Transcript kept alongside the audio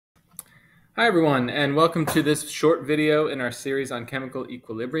Hi everyone, and welcome to this short video in our series on chemical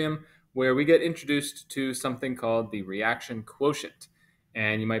equilibrium, where we get introduced to something called the reaction quotient.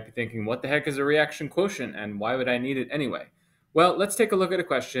 And you might be thinking, what the heck is a reaction quotient, and why would I need it anyway? Well, let's take a look at a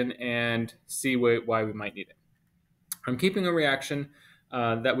question and see why we might need it. I'm keeping a reaction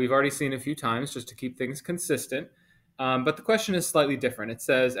that we've already seen a few times just to keep things consistent, but the question is slightly different. It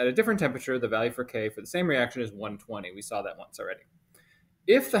says, at a different temperature, the value for K for the same reaction is 120. We saw that once already.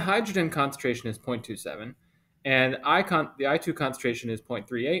 If the hydrogen concentration is 0.27 and the I2 concentration is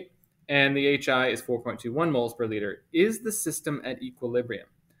 0.38 and the HI is 4.21 moles per liter, is the system at equilibrium?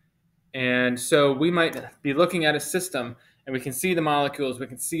 And so we might be looking at a system and we can see the molecules, we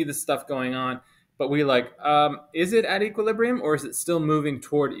can see the stuff going on, but is it at equilibrium or is it still moving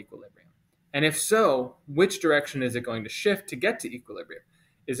toward equilibrium? And if so, which direction is it going to shift to get to equilibrium?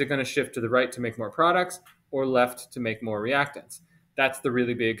 Is it going to shift to the right to make more products or left to make more reactants? That's the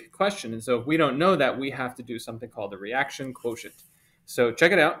really big question. And so if we don't know that, we have to do something called the reaction quotient. So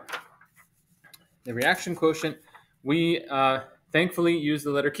check it out. The reaction quotient, we thankfully use the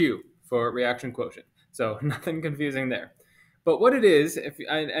letter Q for reaction quotient. So nothing confusing there. But what it is,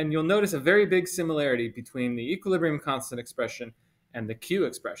 and you'll notice a very big similarity between the equilibrium constant expression and the Q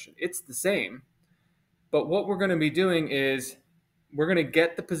expression. It's the same, but what we're going to be doing is we're going to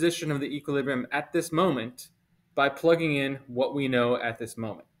get the position of the equilibrium at this moment by plugging in what we know at this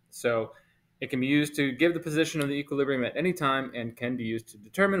moment. So it can be used to give the position of the equilibrium at any time and can be used to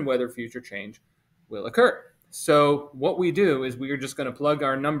determine whether future change will occur. So what we do is we are just going to plug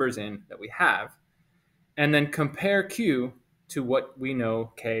our numbers in that we have and then compare Q to what we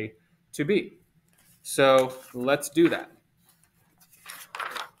know K to be. So let's do that.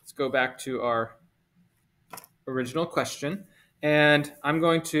 Let's go back to our original question, and I'm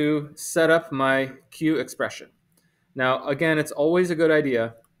going to set up my Q expression. Now, again, it's always a good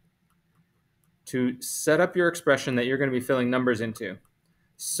idea to set up your expression that you're going to be filling numbers into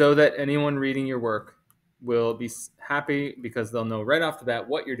so that anyone reading your work will be happy because they'll know right off the bat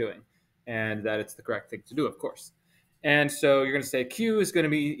what you're doing and that it's the correct thing to do, of course. And so you're going to say Q is going to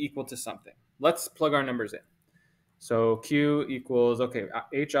be equal to something. Let's plug our numbers in. So Q equals, okay,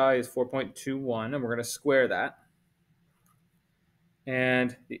 HI is 4.21, and we're going to square that.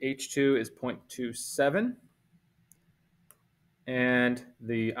 And the H2 is 0.27, and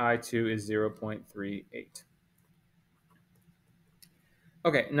the I2 is 0.38.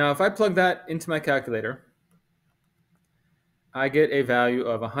 Okay, now if I plug that into my calculator, I get a value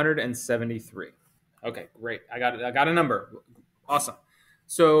of 173. Okay, great. I got a number. Awesome.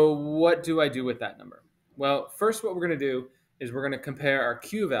 So what do I do with that number? Well, first what we're going to do is we're going to compare our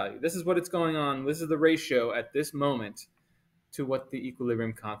Q value. This is what it's going on. This is the ratio at this moment to what the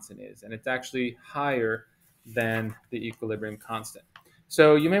equilibrium constant is. And it's actually higher than the equilibrium constant.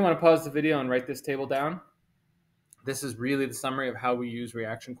 So you may want to pause the video and write this table down. This is really the summary of how we use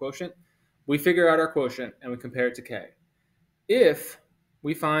reaction quotient. We figure out our quotient and we compare it to K. If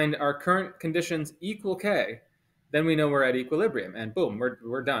we find our current conditions equal K, then we know we're at equilibrium, and boom,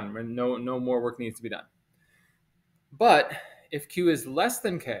 we're done. No more work needs to be done. But if Q is less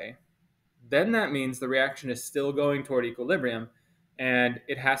than K, then that means the reaction is still going toward equilibrium, and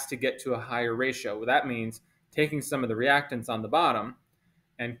it has to get to a higher ratio. Well, that means taking some of the reactants on the bottom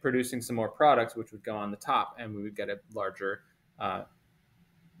and producing some more products, which would go on the top, and we would get a larger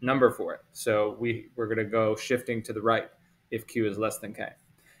number for it. So we're going to go shifting to the right if Q is less than K.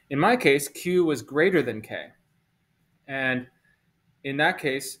 In my case, Q was greater than K. And in that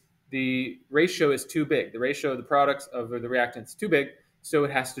case, the ratio is too big. The ratio of the products of the reactants is too big, so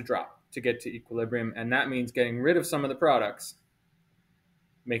it has to drop to get to equilibrium. And that means getting rid of some of the products,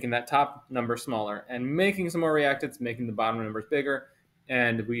 making that top number smaller, and making some more reactants, making the bottom numbers bigger,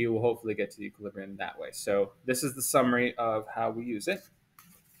 and we will hopefully get to equilibrium that way. So this is the summary of how we use it.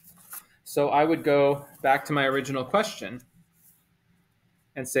 So I would go back to my original question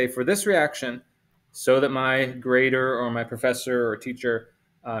and say, for this reaction, so that my grader or my professor or teacher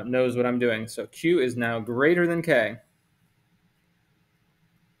knows what I'm doing. So Q is now greater than K.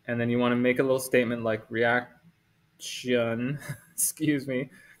 And then you want to make a little statement like reaction, excuse me,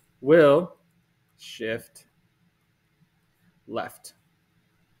 will shift left.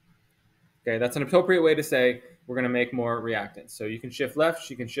 Okay, that's an appropriate way to say we're going to make more reactants. So you can shift left,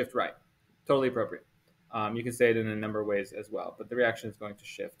 you can shift right. Totally appropriate. You can say it in a number of ways as well, but the reaction is going to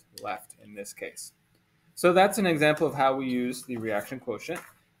shift left in this case. So that's an example of how we use the reaction quotient.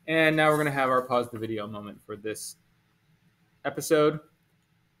 And now we're going to have our pause the video moment for this episode.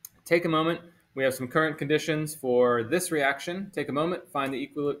 Take a moment. We have some current conditions for this reaction. Take a moment, find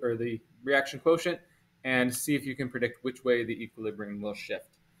the reaction quotient, and see if you can predict which way the equilibrium will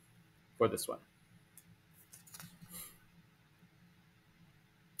shift. for this one.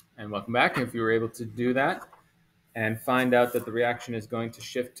 And welcome back. If you were able to do that and find out that the reaction is going to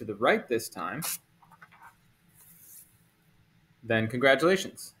shift to the right this time, then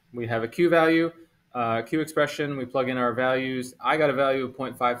congratulations. We have a Q value, Q expression. We plug in our values. I got a value of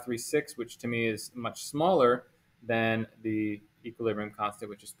 0.536, which to me is much smaller than the equilibrium constant,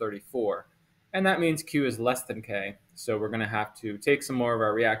 which is 34. And that means Q is less than K. So we're going to have to take some more of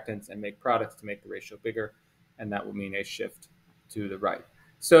our reactants and make products to make the ratio bigger. And that will mean a shift to the right.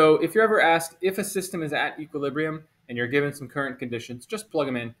 So if you're ever asked if a system is at equilibrium and you're given some current conditions, just plug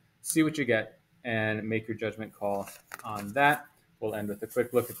them in, see what you get, and make your judgment call on that. We'll end with a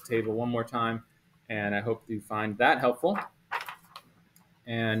quick look at the table one more time, and I hope you find that helpful.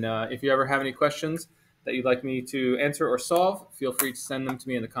 And if you ever have any questions that you'd like me to answer or solve, feel free to send them to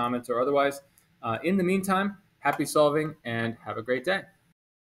me in the comments or otherwise. In the meantime, happy solving and have a great day.